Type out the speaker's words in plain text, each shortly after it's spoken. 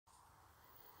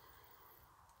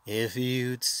If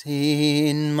you'd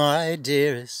seen my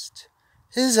dearest,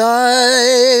 his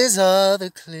eyes are the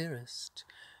clearest,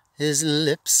 his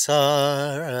lips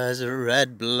are as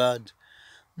red blood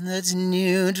that's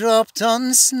new dropped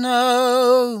on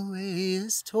snow. He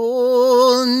is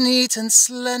tall, neat and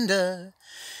slender,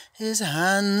 his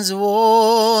hands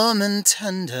warm and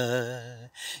tender.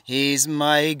 He's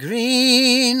my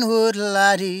Greenwood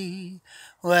laddie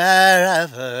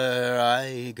wherever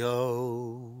I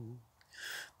go.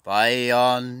 By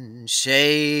yon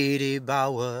shady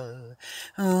bower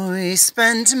we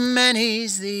spent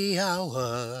many's the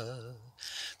hour,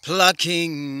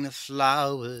 plucking the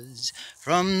flowers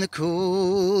from the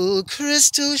cool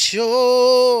crystal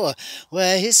shore,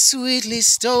 where his sweetly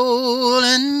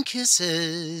stolen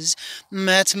kisses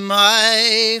met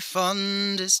my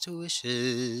fondest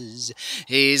wishes.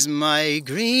 He's my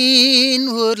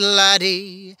Greenwood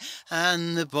laddie,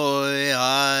 and the boy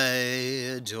I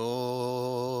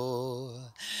adore.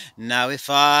 Now if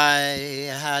I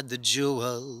had the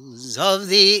jewels of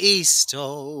the East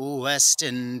or West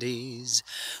Indies,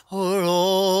 or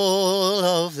all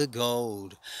of the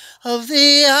gold of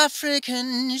the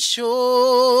African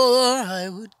shore, I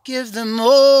would give them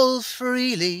all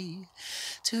freely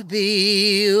to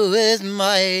be with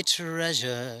my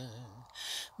treasure,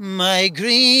 my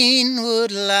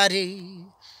Greenwood laddie,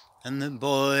 and the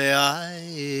boy I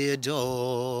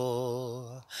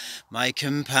adore. My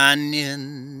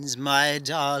companions, my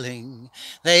darling,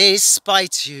 they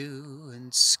spite you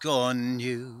and scorn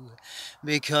you,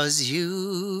 because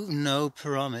you've no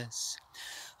promise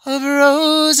of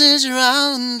roses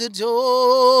round the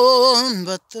dawn.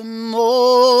 But the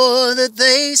more that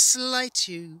they slight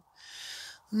you,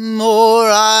 the more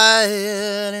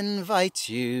I'll invite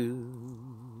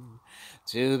you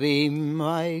to be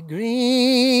my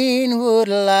Greenwood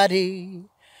laddie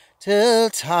till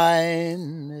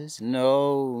time is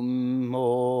no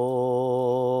more.